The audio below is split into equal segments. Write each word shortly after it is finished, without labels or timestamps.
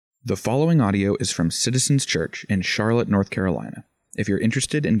The following audio is from Citizens Church in Charlotte, North Carolina. If you're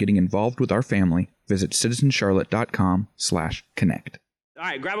interested in getting involved with our family, visit citizenscharlotte.com/connect. All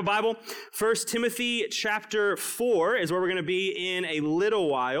right, grab a Bible. 1 Timothy chapter 4 is where we're going to be in a little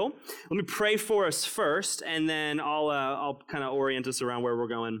while. Let me pray for us first, and then I'll kind of orient us around where we're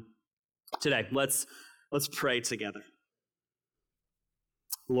going today. Let's pray together.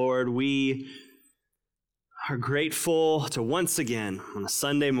 Lord, we are grateful to once again on a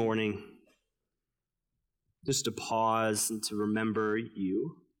Sunday morning just to pause and to remember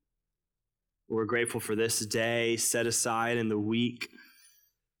you. We're grateful for this day set aside in the week,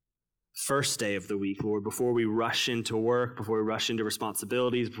 first day of the week, Lord, before we rush into work, before we rush into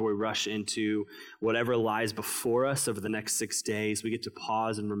responsibilities, before we rush into whatever lies before us over the next 6 days, we get to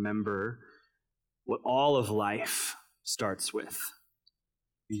pause and remember what all of life starts with.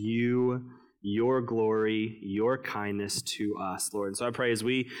 You, your glory, your kindness to us, Lord. And so I pray as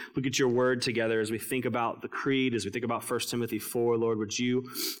we look at your word together, as we think about the creed, as we think about 1 Timothy 4, Lord, would you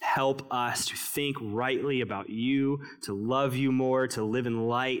help us to think rightly about you, to love you more, to live in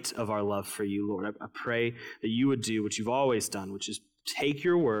light of our love for you, Lord. I pray that you would do what you've always done, which is take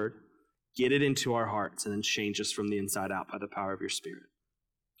your word, get it into our hearts, and then change us from the inside out by the power of your Spirit.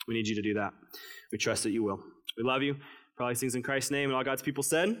 We need you to do that. We trust that you will. We love you. For all these things in Christ's name, and all God's people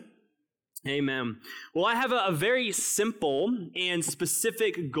said, amen. Well, I have a very simple and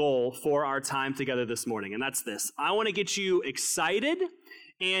specific goal for our time together this morning, and that's this. I want to get you excited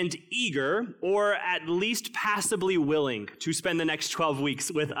and eager, or at least passably willing, to spend the next 12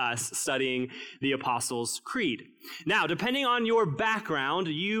 weeks with us studying the Apostles' Creed. Now, depending on your background,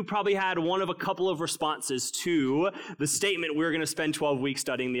 you probably had one of a couple of responses to the statement, we're going to spend 12 weeks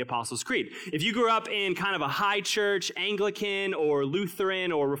studying the Apostles' Creed. If you grew up in kind of a high church, Anglican, or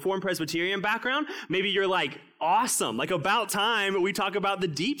Lutheran, or Reformed Presbyterian background, maybe you're like, awesome, like about time we talk about the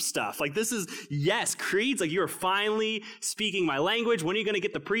deep stuff. Like this is, yes, creeds, like you are finally speaking my language. When are you going to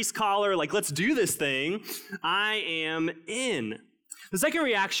get the priest collar? Like, let's do this thing. I am in. The second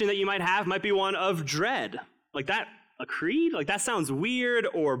reaction that you might have might be one of dread. Like that, a creed? Like that sounds weird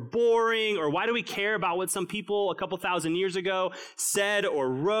or boring, or why do we care about what some people a couple thousand years ago said or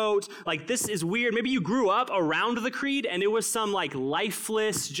wrote? Like this is weird. Maybe you grew up around the creed and it was some like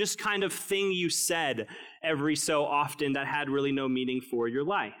lifeless, just kind of thing you said every so often that had really no meaning for your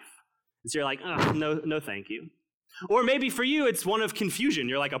life. And so you're like, oh, no, thank you. Or maybe for you, it's one of confusion.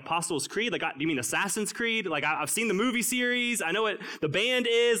 You're like, Apostles' Creed? Like, do you mean Assassin's Creed? Like, I've seen the movie series. I know what the band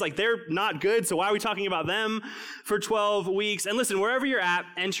is. Like, they're not good, so why are we talking about them for 12 weeks? And listen, wherever you're at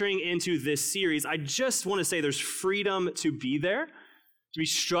entering into this series, I just want to say there's freedom to be there, to be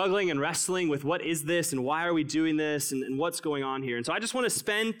struggling and wrestling with what is this and why are we doing this and what's going on here. And so I just want to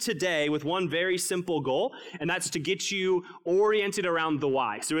spend today with one very simple goal, and that's to get you oriented around the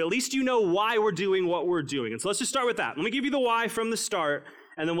why. So at least you know why we're doing what we're doing. And so let's just start with that. Let me give you the why from the start,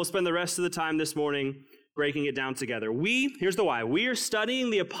 and then we'll spend the rest of the time this morning breaking it down together. Here's the why. We are studying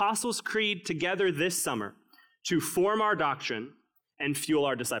the Apostles' Creed together this summer to form our doctrine and fuel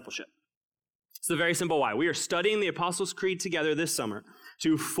our discipleship. It's a very simple why. We are studying the Apostles' Creed together this summer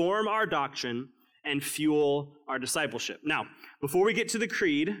to form our doctrine and fuel our discipleship. Now, before we get to the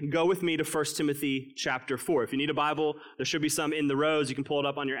creed, go with me to 1 Timothy chapter 4. If you need a Bible, there should be some in the rows. You can pull it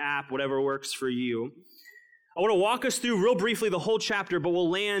up on your app, whatever works for you. I want to walk us through real briefly the whole chapter, but we'll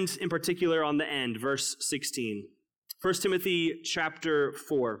land in particular on the end, verse 16. 1 Timothy chapter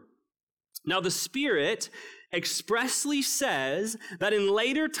 4. Now the Spirit expressly says that in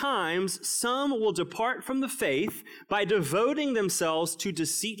later times some will depart from the faith by devoting themselves to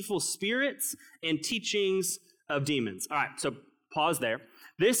deceitful spirits and teachings of demons. All right, so pause there.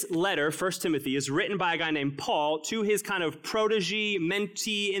 This letter, 1 Timothy, is written by a guy named Paul to his kind of protege,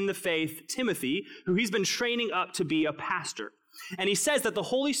 mentee in the faith, Timothy, who he's been training up to be a pastor. And he says that the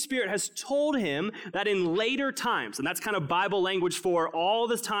Holy Spirit has told him that in later times, and that's kind of Bible language for all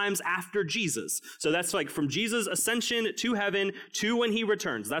the times after Jesus. So that's like from Jesus' ascension to heaven to when he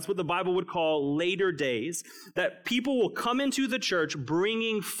returns. That's what the Bible would call later days, that people will come into the church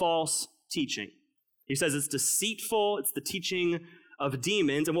bringing false teaching. He says it's deceitful, it's the teaching of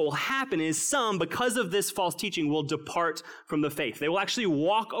demons, and what will happen is some, because of this false teaching, will depart from the faith. They will actually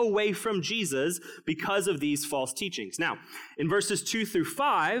walk away from Jesus because of these false teachings. Now, in verses 2 through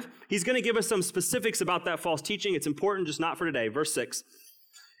 5, he's going to give us some specifics about that false teaching. It's important, just not for today. Verse 6,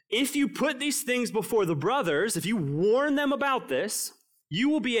 if you put these things before the brothers, if you warn them about this, you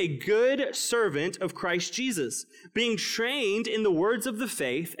will be a good servant of Christ Jesus, being trained in the words of the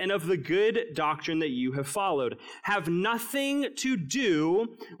faith and of the good doctrine that you have followed. Have nothing to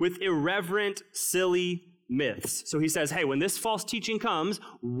do with irreverent, silly myths. So he says, hey, when this false teaching comes,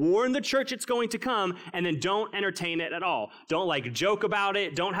 warn the church it's going to come, and then don't entertain it at all. Don't like joke about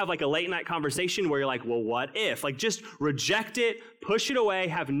it. Don't have like a late night conversation where you're like, well, what if? Like just reject it, push it away,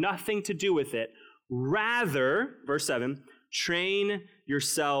 have nothing to do with it. Rather, verse 7, train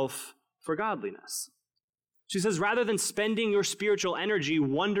yourself for godliness. She says, rather than spending your spiritual energy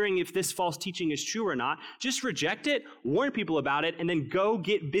wondering if this false teaching is true or not, just reject it, warn people about it, and then go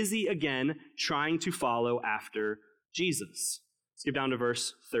get busy again trying to follow after Jesus. Skip down to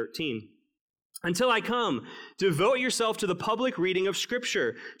verse 13. Until I come, devote yourself to the public reading of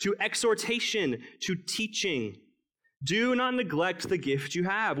Scripture, to exhortation, to teaching. Do not neglect the gift you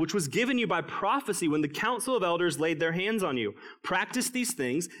have, which was given you by prophecy when the council of elders laid their hands on you. Practice these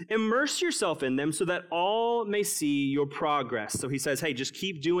things, immerse yourself in them so that all may see your progress. So he says, hey, just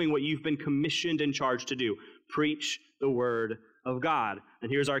keep doing what you've been commissioned and charged to do. Preach the word of God.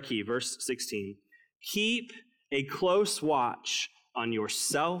 And here's our key, verse 16. Keep a close watch on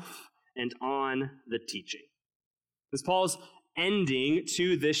yourself and on the teaching. This Paul's ending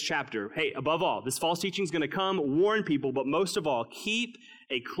to this chapter. Hey, above all, this false teaching is going to come, warn people, but most of all, keep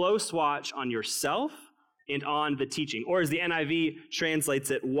a close watch on yourself and on the teaching. Or as the NIV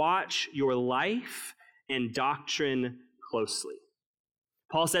translates it, watch your life and doctrine closely.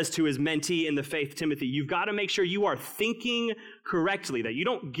 Paul says to his mentee in the faith, Timothy, you've got to make sure you are thinking correctly, that you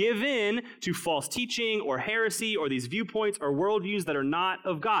don't give in to false teaching or heresy or these viewpoints or worldviews that are not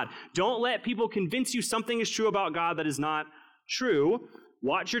of God. Don't let people convince you something is true about God that is not true.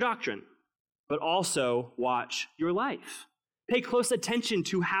 Watch your doctrine, but also watch your life. Pay close attention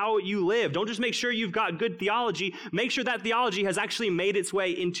to how you live. Don't just make sure you've got good theology. Make sure that theology has actually made its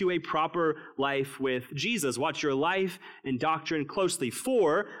way into a proper life with Jesus. Watch your life and doctrine closely.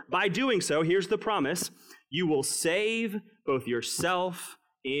 For by doing so, here's the promise, you will save both yourself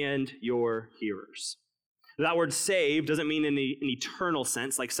and your hearers. That word save doesn't mean in an eternal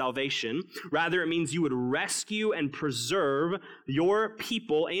sense like salvation. Rather, it means you would rescue and preserve your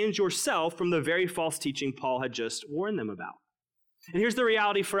people and yourself from the very false teaching Paul had just warned them about. And here's the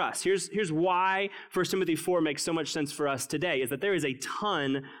reality for us. Here's why 1 Timothy 4 makes so much sense for us today, is that there is a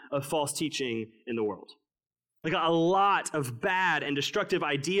ton of false teaching in the world. Like a lot of bad and destructive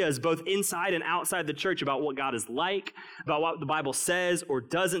ideas, both inside and outside the church, about what God is like, about what the Bible says or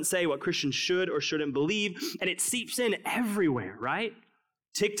doesn't say, what Christians should or shouldn't believe. And it seeps in everywhere, right?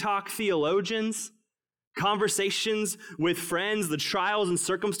 TikTok theologians, conversations with friends, the trials and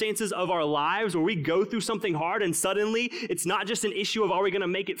circumstances of our lives where we go through something hard and suddenly it's not just an issue of are we going to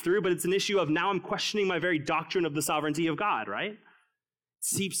make it through, but it's an issue of now I'm questioning my very doctrine of the sovereignty of God, right? It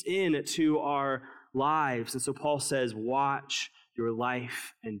seeps in to our lives. And so Paul says, watch your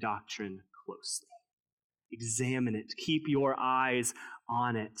life and doctrine closely. Examine it. Keep your eyes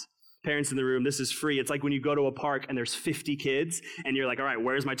on it. Parents in the room, this is free. It's like when you go to a park and there's 50 kids and you're like, all right,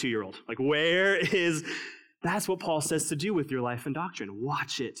 where's my 2-year-old? Like, where is... That's what Paul says to do with your life and doctrine.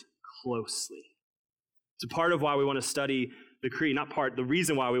 Watch it closely. It's a part of why we want to study the creed, the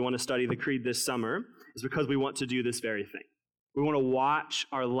reason why we want to study the creed this summer is because we want to do this very thing. We want to watch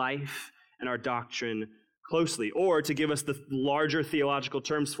our life and our doctrine closely, or to give us the larger theological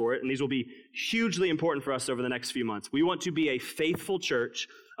terms for it, and these will be hugely important for us over the next few months. We want to be a faithful church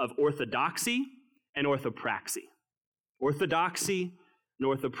of orthodoxy and orthopraxy. Orthodoxy and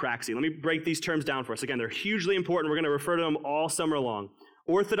orthopraxy. Let me break these terms down for us. Again, they're hugely important. We're going to refer to them all summer long.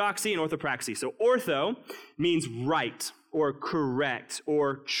 Orthodoxy and orthopraxy. So ortho means right or correct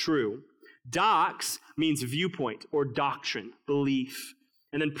or true. Dox means viewpoint or doctrine, belief.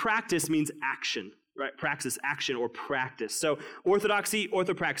 And then practice means action, right? Praxis, action, or practice. So orthodoxy,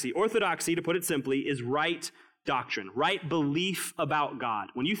 orthopraxy. Orthodoxy, to put it simply, is right doctrine, right belief about God.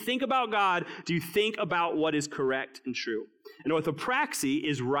 When you think about God, do you think about what is correct and true? And orthopraxy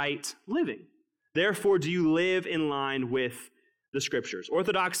is right living. Therefore, do you live in line with the Scriptures?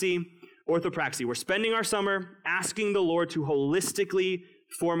 Orthodoxy, orthopraxy. We're spending our summer asking the Lord to holistically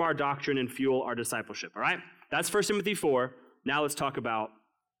form our doctrine and fuel our discipleship, all right? That's 1 Timothy 4. Now let's talk about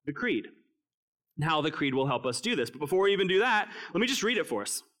the creed and how the creed will help us do this. But before we even do that, let me just read it for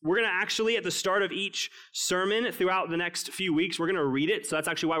us. We're going to actually, at the start of each sermon throughout the next few weeks, we're going to read it. So that's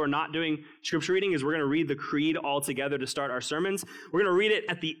actually why we're not doing scripture reading, is we're going to read the creed all together to start our sermons. We're going to read it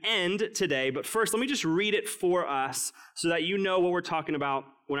at the end today. But first, let me just read it for us so that you know what we're talking about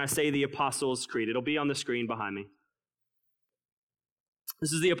when I say the Apostles' Creed. It'll be on the screen behind me.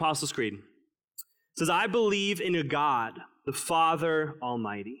 This is the Apostles' Creed. It says, I believe in a God, the Father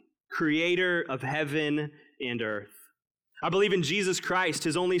Almighty, creator of heaven and earth. I believe in Jesus Christ,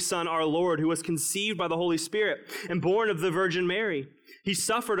 his only Son, our Lord, who was conceived by the Holy Spirit and born of the Virgin Mary. He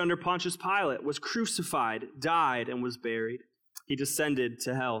suffered under Pontius Pilate, was crucified, died, and was buried. He descended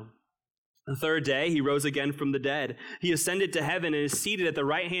to hell. The third day, he rose again from the dead. He ascended to heaven and is seated at the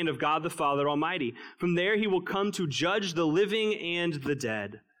right hand of God the Father Almighty. From there, he will come to judge the living and the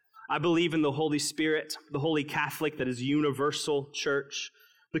dead. I believe in the Holy Spirit, the Holy Catholic, that is universal church,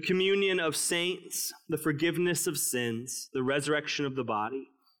 the communion of saints, the forgiveness of sins, the resurrection of the body,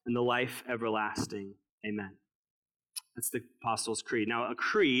 and the life everlasting. Amen. That's the Apostles' Creed. Now, a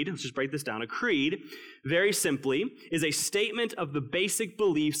creed, let's just break this down. A creed, very simply, is a statement of the basic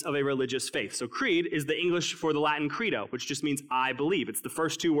beliefs of a religious faith. So creed is the English for the Latin credo, which just means I believe. It's the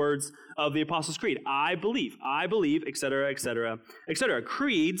first two words of the Apostles' Creed. I believe, etc., etc., etc.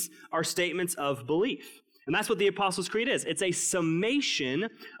 Creeds are statements of belief. And that's what the Apostles' Creed is. It's a summation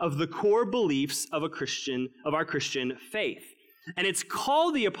of the core beliefs of our Christian faith. And it's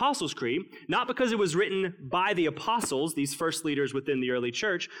called the Apostles' Creed, not because it was written by the apostles, these first leaders within the early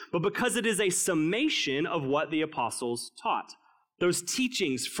church, but because it is a summation of what the apostles taught. Those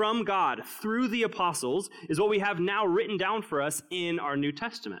teachings from God through the apostles is what we have now written down for us in our New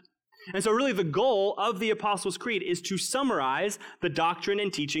Testament. And so really the goal of the Apostles' Creed is to summarize the doctrine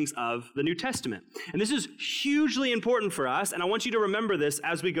and teachings of the New Testament. And this is hugely important for us, and I want you to remember this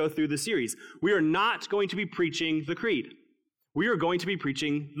as we go through the series. We are not going to be preaching the creed. We are going to be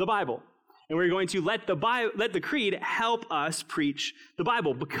preaching the Bible. And we're going to let the creed help us preach the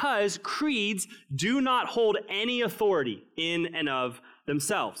Bible, because creeds do not hold any authority in and of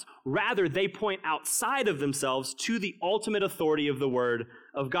themselves. Rather, they point outside of themselves to the ultimate authority of the Word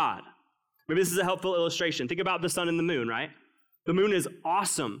of God. Maybe this is a helpful illustration. Think about the sun and the moon, right? The moon is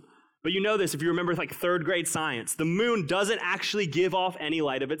awesome. But you know this if you remember like third grade science. The moon doesn't actually give off any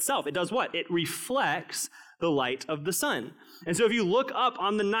light of itself. It does what? It reflects the light of the sun. And so if you look up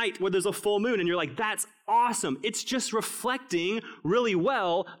on the night where there's a full moon and you're like, that's awesome, it's just reflecting really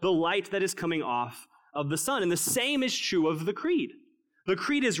well the light that is coming off of the sun. And the same is true of the creed. The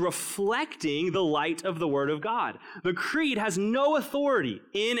creed is reflecting the light of the Word of God. The creed has no authority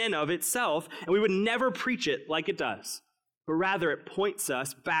in and of itself, and we would never preach it like it does. But rather it points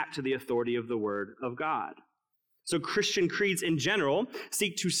us back to the authority of the Word of God. So Christian creeds in general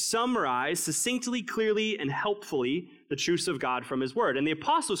seek to summarize succinctly, clearly, and helpfully the truths of God from His Word. And the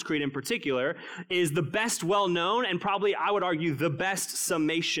Apostles' Creed in particular is the best well-known and probably, I would argue, the best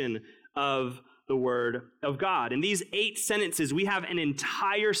summation of the Word of God. In these 8 sentences, we have an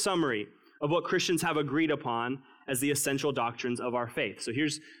entire summary of what Christians have agreed upon as the essential doctrines of our faith. So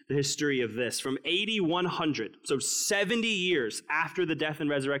here's the history of this. From AD 100, so 70 years after the death and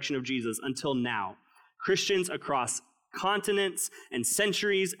resurrection of Jesus until now, Christians across continents and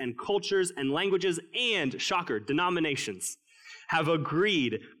centuries and cultures and languages and, shocker, denominations have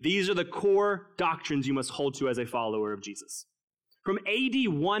agreed these are the core doctrines you must hold to as a follower of Jesus. From AD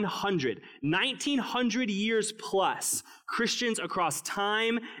 100, 1900 years plus, Christians across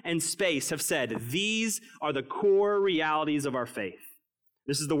time and space have said these are the core realities of our faith.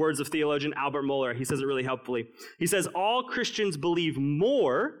 This is the words of theologian Albert Mohler. He says it really helpfully. He says, all Christians believe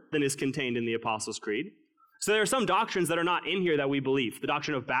more than is contained in the Apostles' Creed. So there are some doctrines that are not in here that we believe. The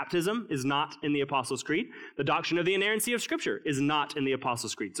doctrine of baptism is not in the Apostles' Creed. The doctrine of the inerrancy of Scripture is not in the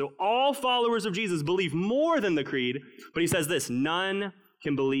Apostles' Creed. So all followers of Jesus believe more than the creed, but he says this, none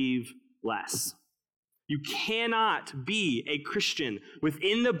can believe less. You cannot be a Christian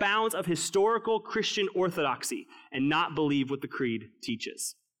within the bounds of historical Christian orthodoxy and not believe what the creed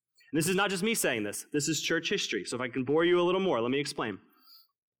teaches. And this is not just me saying this. This is church history. So if I can bore you a little more, let me explain.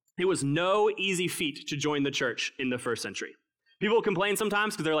 It was no easy feat to join the church in the first century. People complain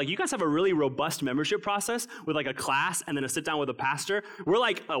sometimes because they're like, you guys have a really robust membership process with like a class and then a sit down with a pastor. We're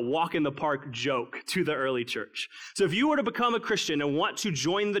like a walk in the park joke to the early church. So if you were to become a Christian and want to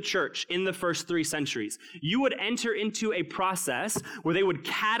join the church in the first 3 centuries, you would enter into a process where they would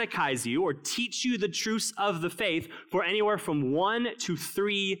catechize you or teach you the truths of the faith for anywhere from 1 to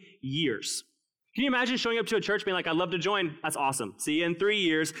 3 years. Can you imagine showing up to a church being like, I'd love to join. That's awesome. See you in 3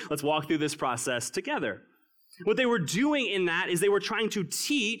 years. Let's walk through this process together. What they were doing in that is they were trying to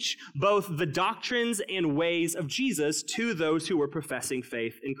teach both the doctrines and ways of Jesus to those who were professing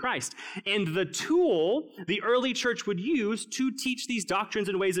faith in Christ. And the tool the early church would use to teach these doctrines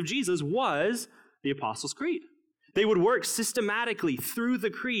and ways of Jesus was the Apostles' Creed. They would work systematically through the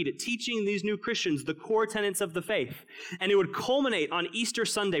creed, teaching these new Christians the core tenets of the faith. And it would culminate on Easter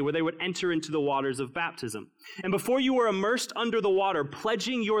Sunday where they would enter into the waters of baptism. And before you were immersed under the water,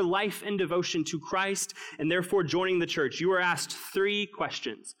 pledging your life and devotion to Christ and therefore joining the church, you were asked 3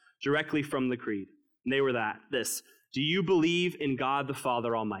 questions directly from the creed. And they were this. do you believe in God the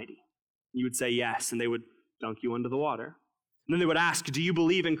Father Almighty? You would say yes, and they would dunk you under the water. And then they would ask, do you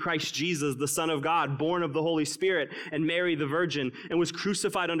believe in Christ Jesus, the Son of God, born of the Holy Spirit, and Mary the Virgin, and was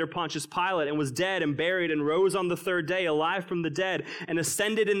crucified under Pontius Pilate, and was dead and buried, and rose on the third day, alive from the dead, and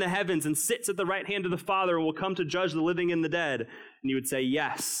ascended in the heavens, and sits at the right hand of the Father, and will come to judge the living and the dead? And you would say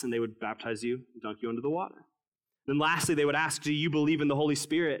yes, and they would baptize you and dunk you under the water. Then lastly, they would ask, do you believe in the Holy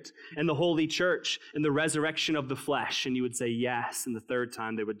Spirit and the Holy Church and the resurrection of the flesh? And you would say yes, and the third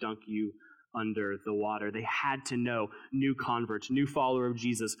time they would dunk you under the water. They had to know, new convert, new follower of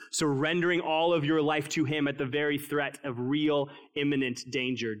Jesus, surrendering all of your life to him at the very threat of real, imminent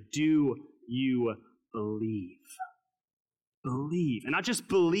danger. Do you believe? Believe. And not just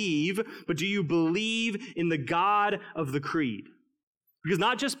believe, but do you believe in the God of the creed? Because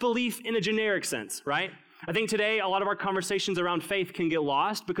not just belief in a generic sense, right? I think today a lot of our conversations around faith can get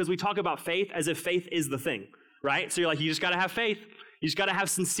lost because we talk about faith as if faith is the thing, right? So you're like, you just got to have faith. You just got to have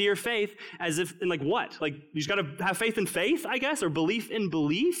sincere faith as if, in like what? Like you just got to have faith in faith, I guess, or belief in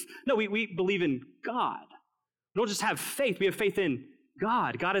belief? No, we believe in God. We don't just have faith, we have faith in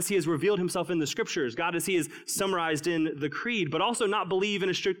God. God as he has revealed himself in the scriptures, God as he is summarized in the creed, but also not believe in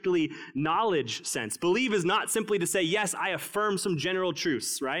a strictly knowledge sense. Believe is not simply to say, yes, I affirm some general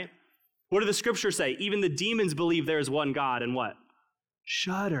truths, right? What do the scriptures say? Even the demons believe there is one God, and what?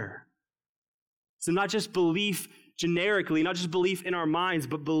 Shudder. So not just belief generically, not just belief in our minds,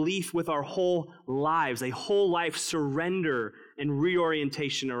 but belief with our whole lives, a whole life surrender and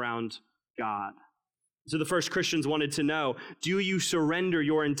reorientation around God. So the first Christians wanted to know, do you surrender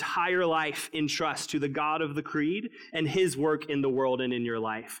your entire life in trust to the God of the creed and his work in the world and in your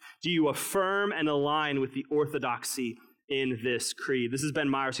life? Do you affirm and align with the orthodoxy in this creed? This is Ben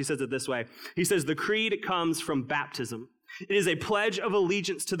Myers. He says it this way. He says, the creed comes from baptism. It is a pledge of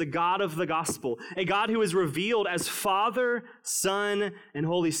allegiance to the God of the gospel, a God who is revealed as Father, Son, and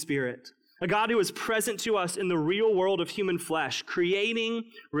Holy Spirit, a God who is present to us in the real world of human flesh, creating,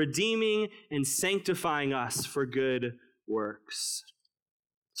 redeeming, and sanctifying us for good works.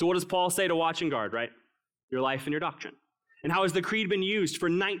 So what does Paul say to watch and guard, right? Your life and your doctrine. And how has the creed been used for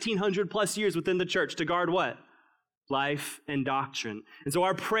 1900 plus years within the church to guard what? Life and doctrine. And so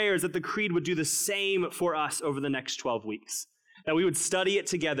our prayer is that the creed would do the same for us over the next 12 weeks, that we would study it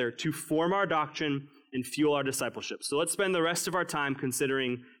together to form our doctrine and fuel our discipleship. So let's spend the rest of our time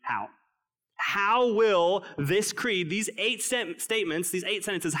considering how. How will this creed, these 8 statements, these 8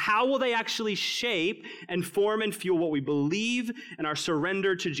 sentences, how will they actually shape and form and fuel what we believe and our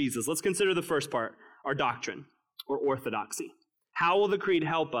surrender to Jesus? Let's consider the first part, our doctrine or orthodoxy. How will the creed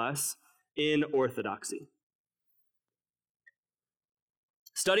help us in orthodoxy?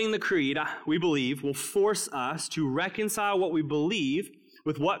 Studying the creed, we believe, will force us to reconcile what we believe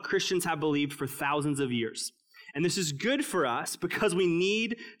with what Christians have believed for thousands of years. And this is good for us because we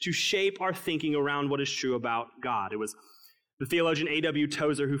need to shape our thinking around what is true about God. It was the theologian A.W.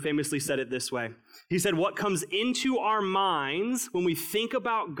 Tozer who famously said it this way. He said, what comes into our minds when we think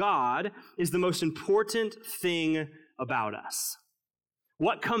about God is the most important thing about us.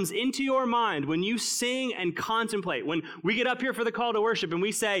 What comes into your mind when you sing and contemplate, when we get up here for the call to worship and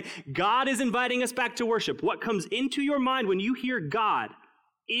we say, God is inviting us back to worship, what comes into your mind when you hear God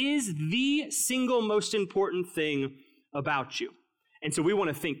is the single most important thing about you. And so we want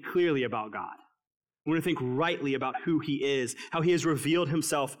to think clearly about God. We want to think rightly about who he is, how he has revealed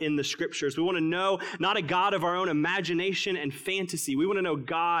himself in the scriptures. We want to know not a God of our own imagination and fantasy. We want to know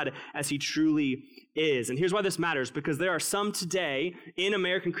God as he truly is. And here's why this matters, because there are some today in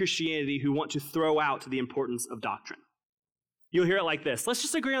American Christianity who want to throw out the importance of doctrine. You'll hear it like this. Let's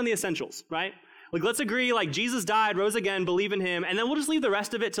just agree on the essentials, right? Like, let's agree, like, Jesus died, rose again, believe in him, and then we'll just leave the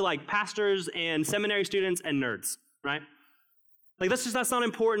rest of it to, like, pastors and seminary students and nerds, right? Like, that's not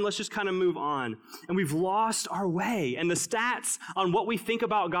important. Let's just kind of move on. And we've lost our way. And the stats on what we think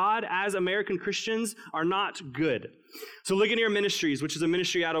about God as American Christians are not good. So Ligonier Ministries, which is a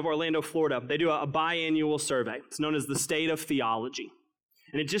ministry out of Orlando, Florida, they do a biannual survey. It's known as the State of Theology.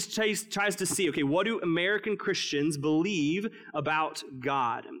 And it just tries to see, okay, what do American Christians believe about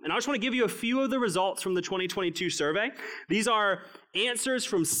God? And I just want to give you a few of the results from the 2022 survey. These are answers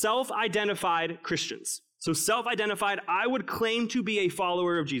from self-identified Christians. So self-identified, I would claim to be a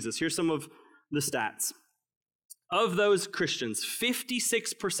follower of Jesus. Here's some of the stats. Of those Christians,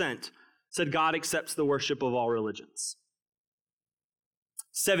 56% said God accepts the worship of all religions.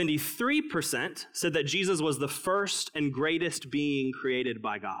 73% said that Jesus was the first and greatest being created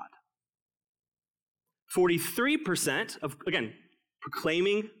by God. 43% of, again,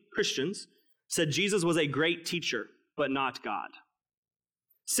 proclaiming Christians said Jesus was a great teacher, but not God.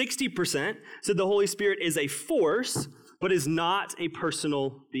 60% said the Holy Spirit is a force, but is not a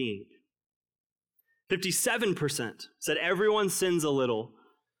personal being. 57% said everyone sins a little,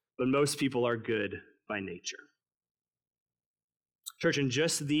 but most people are good by nature. Church, in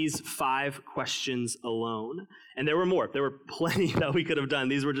just these 5 questions alone, and there were more, there were plenty that we could have done.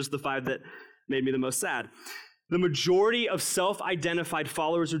 These were just the 5 that made me the most sad. The majority of self-identified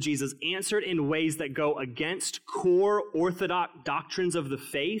followers of Jesus answered in ways that go against core orthodox doctrines of the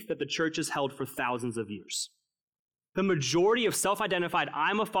faith that the church has held for thousands of years. The majority of self-identified,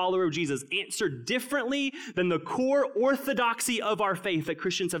 I'm a follower of Jesus, answered differently than the core orthodoxy of our faith that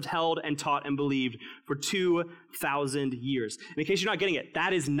Christians have held and taught and believed for 2,000 years. And in case you're not getting it,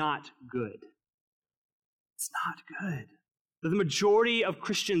 that is not good. It's not good. The majority of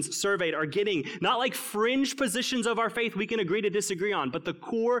Christians surveyed are getting not like fringe positions of our faith we can agree to disagree on, but the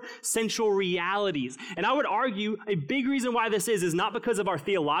core central realities. And I would argue a big reason why this is not because of our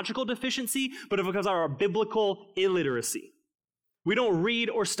theological deficiency, but because of our biblical illiteracy. We don't read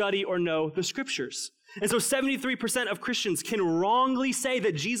or study or know the scriptures. And so 73% of Christians can wrongly say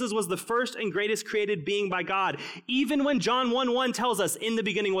that Jesus was the first and greatest created being by God, even when John 1:1 tells us, in the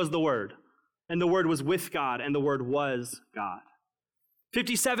beginning was the Word. And the Word was with God, and the Word was God.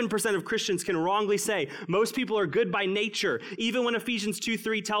 57% of Christians can wrongly say most people are good by nature, even when Ephesians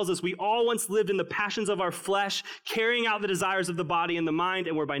 2:3 tells us we all once lived in the passions of our flesh, carrying out the desires of the body and the mind,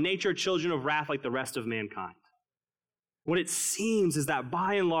 and were by nature children of wrath like the rest of mankind. What it seems is that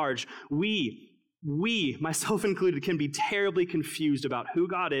by and large, we, myself included, can be terribly confused about who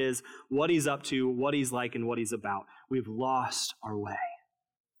God is, what He's up to, what He's like, and what He's about. We've lost our way.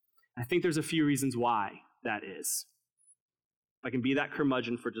 I think there's a few reasons why that is. If I can be that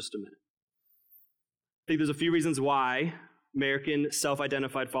curmudgeon for just a minute. I think there's a few reasons why American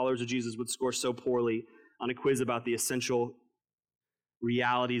self-identified followers of Jesus would score so poorly on a quiz about the essential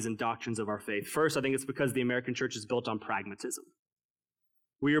realities and doctrines of our faith. First, I think it's because the American church is built on pragmatism.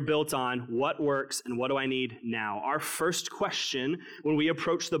 We are built on what works and what do I need now. Our first question when we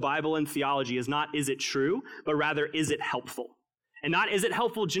approach the Bible and theology is not, is it true, but rather, is it helpful? And not, is it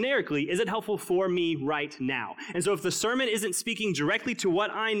helpful generically, is it helpful for me right now? And so if the sermon isn't speaking directly to what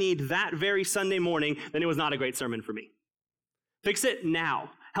I need that very Sunday morning, then it was not a great sermon for me. Fix it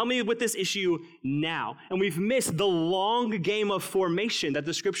now. Help me with this issue now. And we've missed the long game of formation that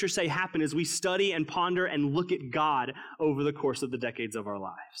the scriptures say happen as we study and ponder and look at God over the course of the decades of our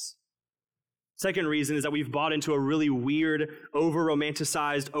lives. Second reason is that we've bought into a really weird,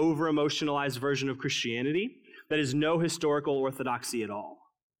 over-romanticized, over-emotionalized version of Christianity that is no historical orthodoxy at all.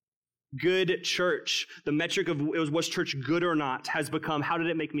 Good church, the metric of was church good or not, has become, how did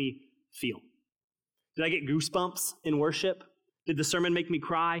it make me feel? Did I get goosebumps in worship? Did the sermon make me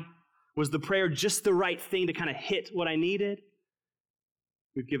cry? Was the prayer just the right thing to kind of hit what I needed?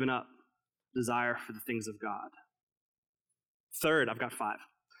 We've given up desire for the things of God. Third, I've got 5.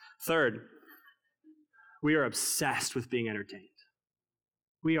 Third, we are obsessed with being entertained.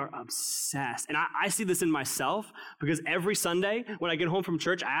 We are obsessed. And I see this in myself because every Sunday when I get home from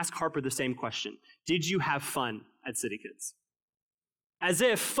church, I ask Harper the same question. Did you have fun at City Kids? As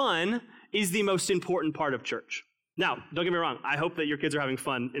if fun is the most important part of church. Now, don't get me wrong. I hope that your kids are having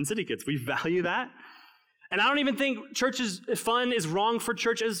fun in City Kids. We value that. And I don't even think fun is wrong for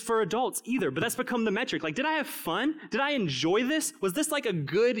church as for adults either, but that's become the metric. Like, did I have fun? Did I enjoy this? Was this like a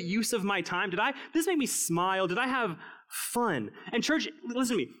good use of my time? Did this make me smile? Did I have fun? And church,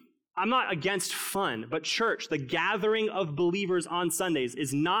 listen to me. I'm not against fun, but church, the gathering of believers on Sundays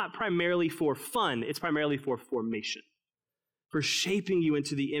is not primarily for fun. It's primarily for formation, for shaping you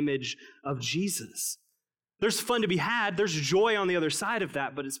into the image of Jesus. There's fun to be had. There's joy on the other side of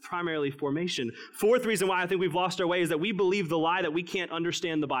that, but it's primarily formation. Fourth reason why I think we've lost our way is that we believe the lie that we can't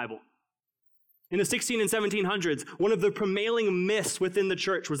understand the Bible. In the 16 and 1700s, one of the prevailing myths within the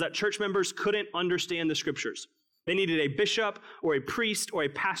church was that church members couldn't understand the scriptures. They needed a bishop or a priest or a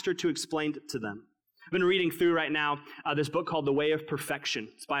pastor to explain it to them. I've been reading through right now this book called The Way of Perfection.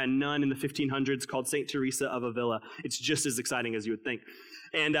 It's by a nun in the 1500s called St. Teresa of Avila. It's just as exciting as you would think.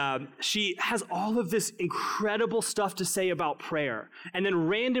 And she has all of this incredible stuff to say about prayer. And then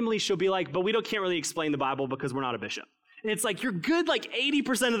randomly she'll be like, but we can't really explain the Bible because we're not a bishop. And it's like, you're good like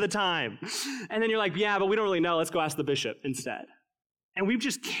 80% of the time. And then you're like, yeah, but we don't really know. Let's go ask the bishop instead. And we've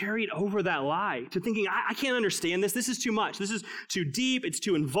just carried over that lie to thinking, I can't understand this. This is too much. This is too deep. It's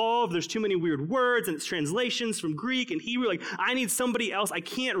too involved. There's too many weird words and it's translations from Greek and Hebrew. Like, I need somebody else. I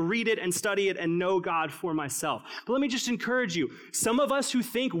can't read it and study it and know God for myself. But let me just encourage you. Some of us who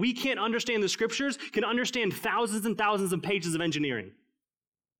think we can't understand the scriptures can understand thousands and thousands of pages of engineering.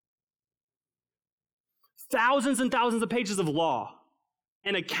 Thousands and thousands of pages of law.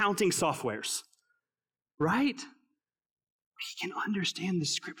 and accounting softwares, right? We can understand the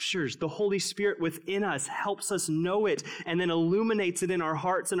scriptures. The Holy Spirit within us helps us know it and then illuminates it in our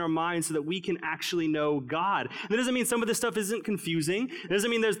hearts and our minds so that we can actually know God. And that doesn't mean some of this stuff isn't confusing. It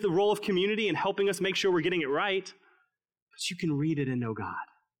doesn't mean there's the role of community in helping us make sure we're getting it right. But you can read it and know God.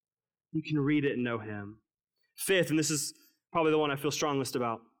 You can read it and know Him. Fifth, and this is probably the one I feel strongest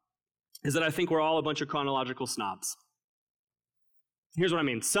about, is that I think we're all a bunch of chronological snobs. Here's what I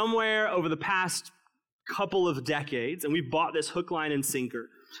mean. Somewhere over the past couple of decades, and we bought this hook, line, and sinker,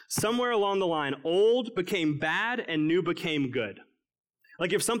 somewhere along the line, old became bad and new became good.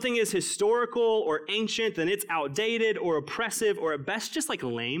 Like if something is historical or ancient, then it's outdated or oppressive or at best just like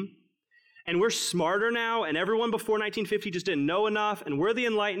lame. And we're smarter now, and everyone before 1950 just didn't know enough, and we're the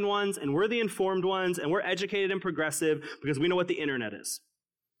enlightened ones, and we're the informed ones, and we're educated and progressive because we know what the internet is.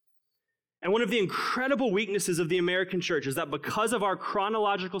 And one of the incredible weaknesses of the American church is that because of our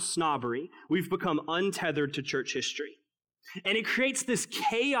chronological snobbery, we've become untethered to church history. And it creates this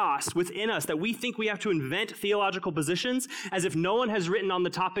chaos within us that we think we have to invent theological positions as if no one has written on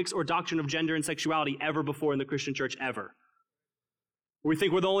the topics or doctrine of gender and sexuality ever before in the Christian church ever. We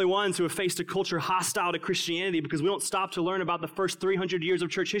think we're the only ones who have faced a culture hostile to Christianity because we don't stop to learn about the first 300 years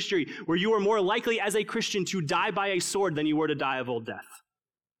of church history, where you are more likely as a Christian to die by a sword than you were to die of old death.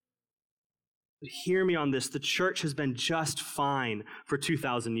 But hear me on this. The church has been just fine for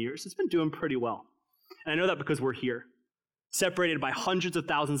 2,000 years. It's been doing pretty well. And I know that because we're here, separated by hundreds of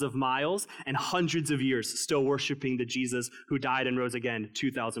thousands of miles and hundreds of years, still worshiping the Jesus who died and rose again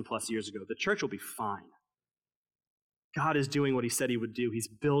 2,000 plus years ago. The church will be fine. God is doing what He said He would do. He's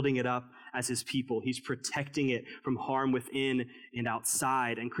building it up as His people. He's protecting it from harm within and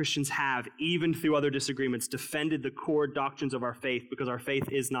outside. And Christians have, even through other disagreements, defended the core doctrines of our faith because our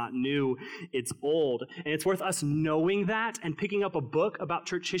faith is not new, it's old. And it's worth us knowing that and picking up a book about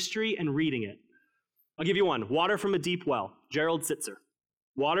church history and reading it. I'll give you one. Water from a Deep Well, Gerald Sitzer.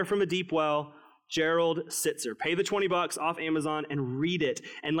 Water from a Deep Well, Gerald Sitzer. Pay the $20 off Amazon and read it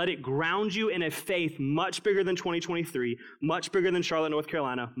and let it ground you in a faith much bigger than 2023, much bigger than Charlotte, North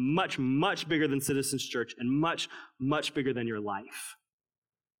Carolina, much, much bigger than Citizens Church, and much, much bigger than your life.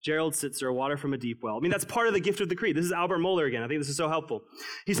 Gerald Sitzer, Water from a Deep Well. I mean, that's part of the gift of the creed. This is Albert Mohler again. I think this is so helpful.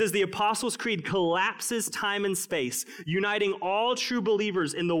 He says, the Apostles' Creed collapses time and space, uniting all true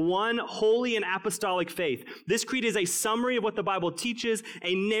believers in the one holy and apostolic faith. This creed is a summary of what the Bible teaches,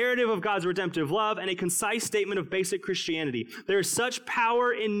 a narrative of God's redemptive love, and a concise statement of basic Christianity. There is such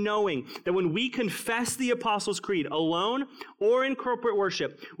power in knowing that when we confess the Apostles' Creed alone or in corporate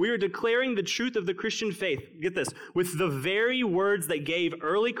worship, we are declaring the truth of the Christian faith, get this, with the very words that gave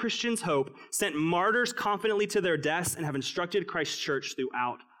early Christians hope, sent martyrs confidently to their deaths, and have instructed Christ's church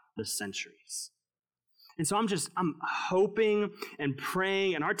throughout the centuries. And so I'm hoping and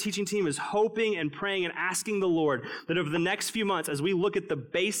praying, and our teaching team is hoping and praying and asking the Lord that over the next few months, as we look at the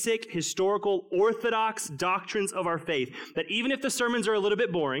basic historical orthodox doctrines of our faith, that even if the sermons are a little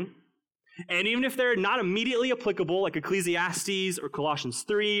bit boring, and even if they're not immediately applicable, like Ecclesiastes or Colossians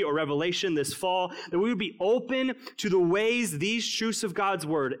 3 or Revelation this fall, that we would be open to the ways these truths of God's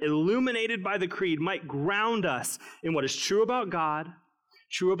word, illuminated by the creed, might ground us in what is true about God,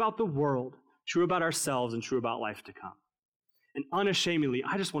 true about the world, true about ourselves, and true about life to come. And unashamedly,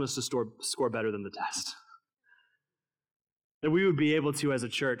 I just want us to score better than the test. That we would be able to, as a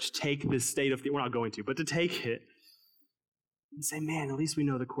church, take this state of, we're not going to, but to take it and say, man, at least we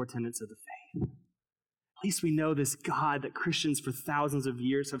know the core tenets of the faith. At least we know this God that Christians for thousands of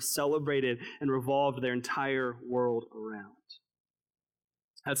years have celebrated and revolved their entire world around.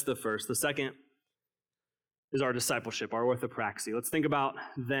 That's the first. The second is our discipleship, our orthopraxy. Let's think about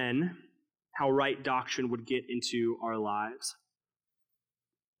then how right doctrine would get into our lives.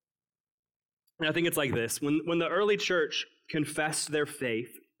 And I think it's like this. When the early church confessed their faith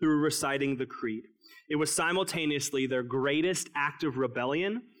through reciting the creed, it was simultaneously their greatest act of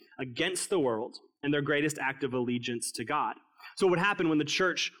rebellion against the world and their greatest act of allegiance to God. So what would happen when the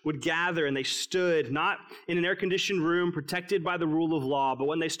church would gather and they stood not in an air-conditioned room protected by the rule of law, but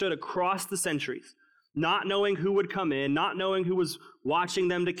when they stood across the centuries, not knowing who would come in, not knowing who was watching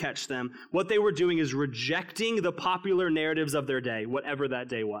them to catch them, what they were doing is rejecting the popular narratives of their day, whatever that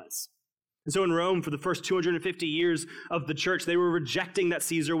day was. And so in Rome, for the first 250 years of the church, they were rejecting that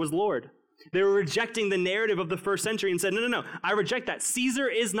Caesar was Lord. They were rejecting the narrative of the first century and said, no, I reject that. Caesar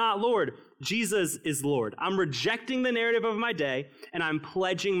is not Lord. Jesus is Lord. I'm rejecting the narrative of my day, and I'm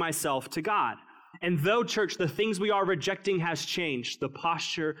pledging myself to God. And though, church, the things we are rejecting has changed, the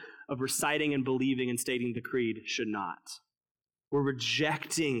posture of reciting and believing and stating the creed should not. We're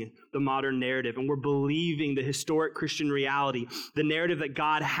rejecting the modern narrative, and we're believing the historic Christian reality, the narrative that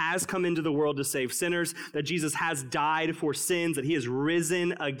God has come into the world to save sinners, that Jesus has died for sins, that he has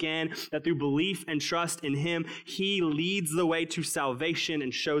risen again, that through belief and trust in him, he leads the way to salvation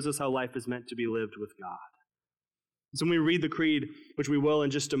and shows us how life is meant to be lived with God. So when we read the creed, which we will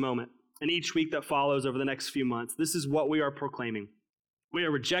in just a moment, and each week that follows over the next few months, this is what we are proclaiming. We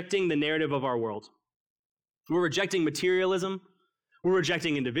are rejecting the narrative of our world. We're rejecting materialism. We're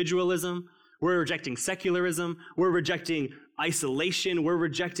rejecting individualism. We're rejecting secularism. We're rejecting isolation. We're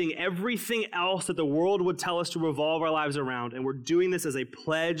rejecting everything else that the world would tell us to revolve our lives around. And we're doing this as a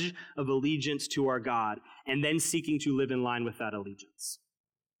pledge of allegiance to our God and then seeking to live in line with that allegiance.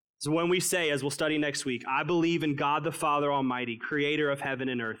 So when we say, as we'll study next week, I believe in God the Father Almighty, creator of heaven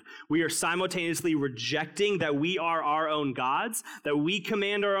and earth, we are simultaneously rejecting that we are our own gods, that we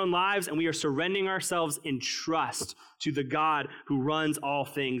command our own lives, and we are surrendering ourselves in trust to the God who runs all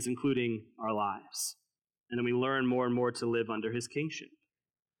things, including our lives. And then we learn more and more to live under his kingship.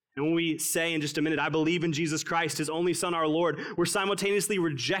 And when we say in just a minute, I believe in Jesus Christ, his only Son, our Lord, we're simultaneously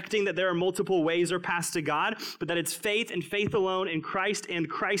rejecting that there are multiple ways or paths to God, but that it's faith and faith alone in Christ and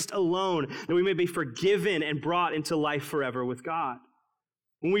Christ alone, that we may be forgiven and brought into life forever with God.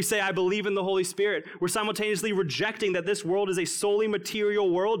 When we say, I believe in the Holy Spirit, we're simultaneously rejecting that this world is a solely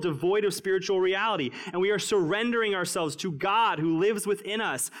material world devoid of spiritual reality, and we are surrendering ourselves to God who lives within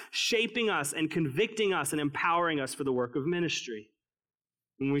us, shaping us and convicting us and empowering us for the work of ministry.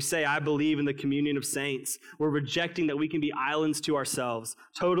 When we say, I believe in the communion of saints, we're rejecting that we can be islands to ourselves,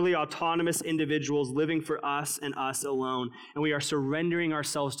 totally autonomous individuals living for us and us alone. And we are surrendering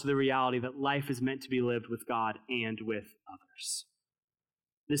ourselves to the reality that life is meant to be lived with God and with others.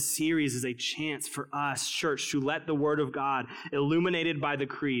 This series is a chance for us, church, to let the Word of God, illuminated by the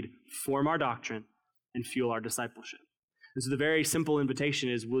Creed, form our doctrine and fuel our discipleship. And so the very simple invitation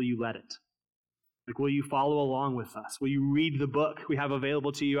is, will you let it? Like, will you follow along with us? Will you read the book we have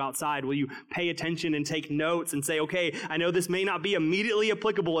available to you outside? Will you pay attention and take notes and say, okay, I know this may not be immediately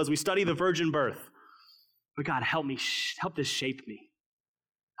applicable as we study the virgin birth, but God, help me, help this shape me.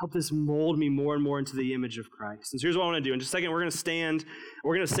 Help this mold me more and more into the image of Christ. And so here's what I want to do. In just a second, we're going to stand,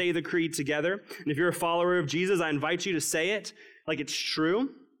 we're going to say the creed together. And if you're a follower of Jesus, I invite you to say it like it's true,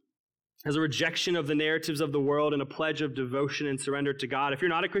 as a rejection of the narratives of the world and a pledge of devotion and surrender to God. If you're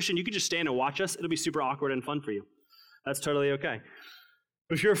not a Christian, you can just stand and watch us. It'll be super awkward and fun for you. That's totally okay.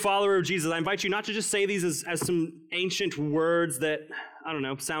 But if you're a follower of Jesus, I invite you not to just say these as some ancient words that, I don't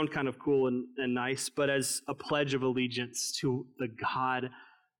know, sound kind of cool and nice, but as a pledge of allegiance to the God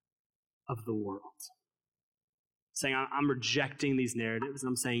of the world. Saying, I'm rejecting these narratives, and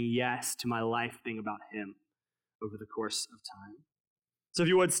I'm saying yes to my life being about him over the course of time. So if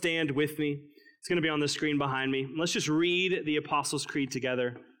you would stand with me, it's going to be on the screen behind me. Let's just read the Apostles' Creed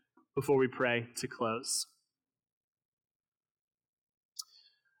together before we pray to close.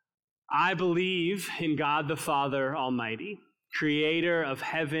 I believe in God the Father Almighty, creator of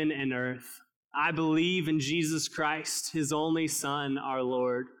heaven and earth. I believe in Jesus Christ, his only Son, our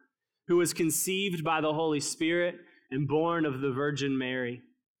Lord, who was conceived by the Holy Spirit and born of the Virgin Mary.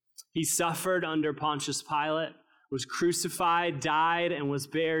 He suffered under Pontius Pilate, was crucified, died, and was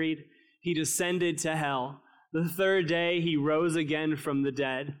buried. He descended to hell. The third day he rose again from the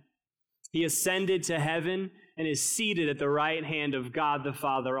dead. He ascended to heaven and is seated at the right hand of God the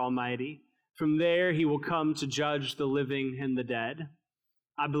Father Almighty. From there he will come to judge the living and the dead.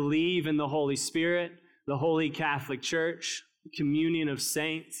 I believe in the Holy Spirit, the Holy Catholic Church, the communion of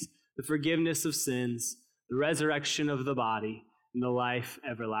saints, the forgiveness of sins, the resurrection of the body, and the life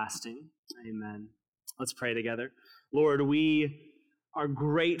everlasting. Amen. Let's pray together. Lord, we are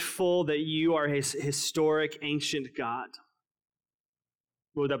grateful that you are his historic, ancient God.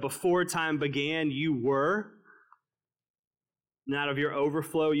 Lord, that before time began, you were. And out of your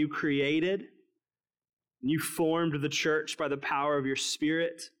overflow, you created. And you formed the church by the power of your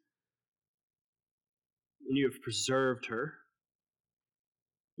Spirit. And you have preserved her.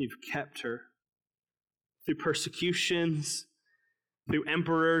 You've kept her through persecutions, through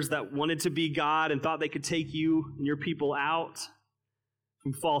emperors that wanted to be God and thought they could take you and your people out,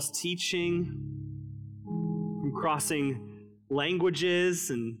 from false teaching, from crossing languages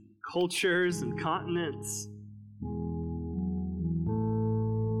and cultures and continents,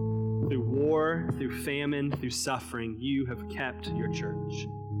 through war, through famine, through suffering. You have kept your church.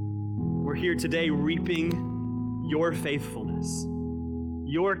 We're here today reaping your faithfulness,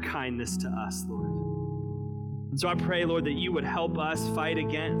 your kindness to us, Lord. And so I pray, Lord, that you would help us fight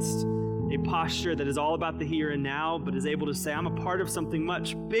against a posture that is all about the here and now, but is able to say, I'm a part of something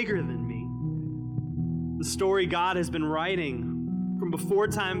much bigger than me. The story God has been writing from before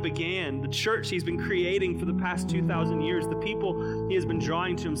time began, the church he's been creating for the past 2,000 years, the people he has been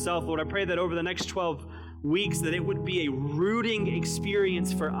drawing to himself. Lord, I pray that over the next 12 weeks that it would be a rooting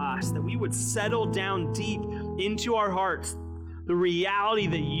experience for us, that we would settle down deep into our hearts the reality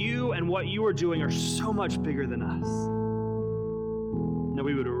that you and what you are doing are so much bigger than us, and that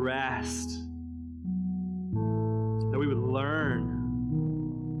we would rest, that we would learn.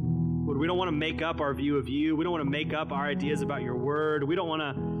 Lord, we don't want to make up our view of you. We don't want to make up our ideas about your word. We don't want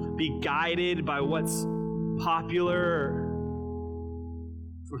to be guided by what's popular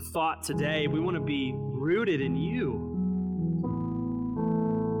or thought today. We want to be rooted in you.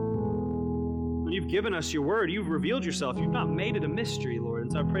 When you've given us your word, you've revealed yourself. You've not made it a mystery, Lord.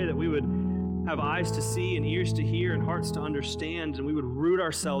 And so I pray that we would have eyes to see and ears to hear and hearts to understand, and we would root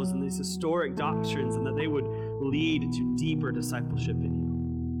ourselves in these historic doctrines, and that they would lead to deeper discipleship in you.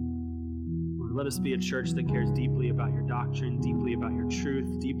 Lord, let us be a church that cares deeply about your doctrine, deeply about your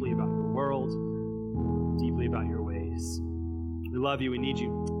truth, deeply about your world, deeply about your ways. We love you. We need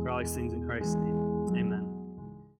you. For all these things in Christ's name. Amen.